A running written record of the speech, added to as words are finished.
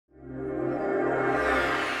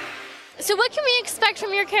So what can we expect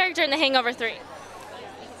from your character in The Hangover 3?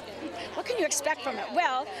 What can you expect from it?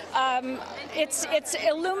 Well, it's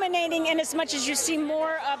illuminating in as much as you see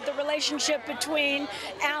more of the relationship between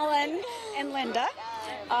Alan and Linda.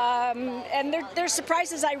 And there's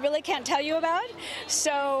surprises I really can't tell you about.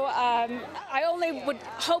 So I only would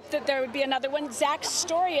hope that there would be another one. Zach's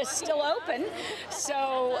story is still open,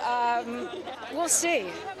 so we'll see.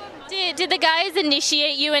 Did the guys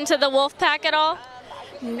initiate you into the wolf pack at all?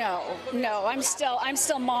 No, I'm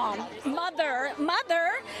still mom. Mother,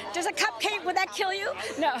 does a cupcake, would that kill you?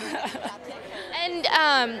 No.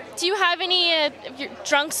 And do you have any of your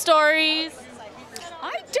drunk stories?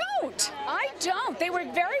 I don't. They were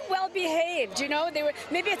very well behaved, you know.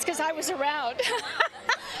 Maybe it's because I was around.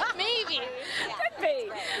 Maybe. Could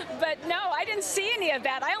be. But no, I didn't see any of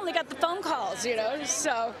that. I only got the phone calls, you know,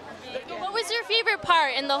 so. What was your favorite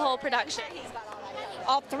part in the whole production?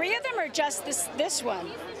 All three of them or just this one?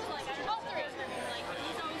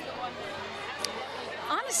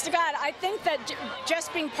 Honest to God, I think that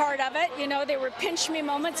just being part of it, you know, they were pinch me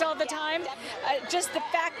moments all the time. Just the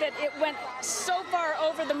fact that it went so far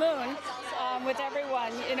over the moon with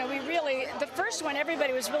everyone, you know, the first one,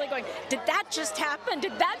 everybody was really going, did that just happen?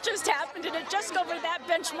 Did that just happen? Did it just go over that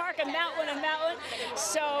benchmark and that one and that one?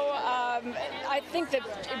 So I think that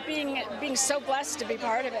being so blessed to be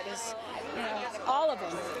part of it is, you know, all of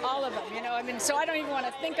them, you know, I mean, so I don't even want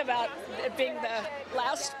to think about it being the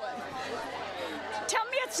last one. Tell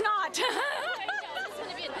me it's not.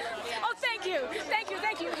 Oh, thank you.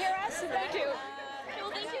 Hear us? Thank you.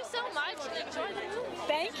 Well, thank you so much. Enjoy the movie.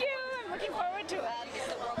 Thank you. I'm looking forward to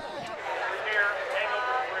it.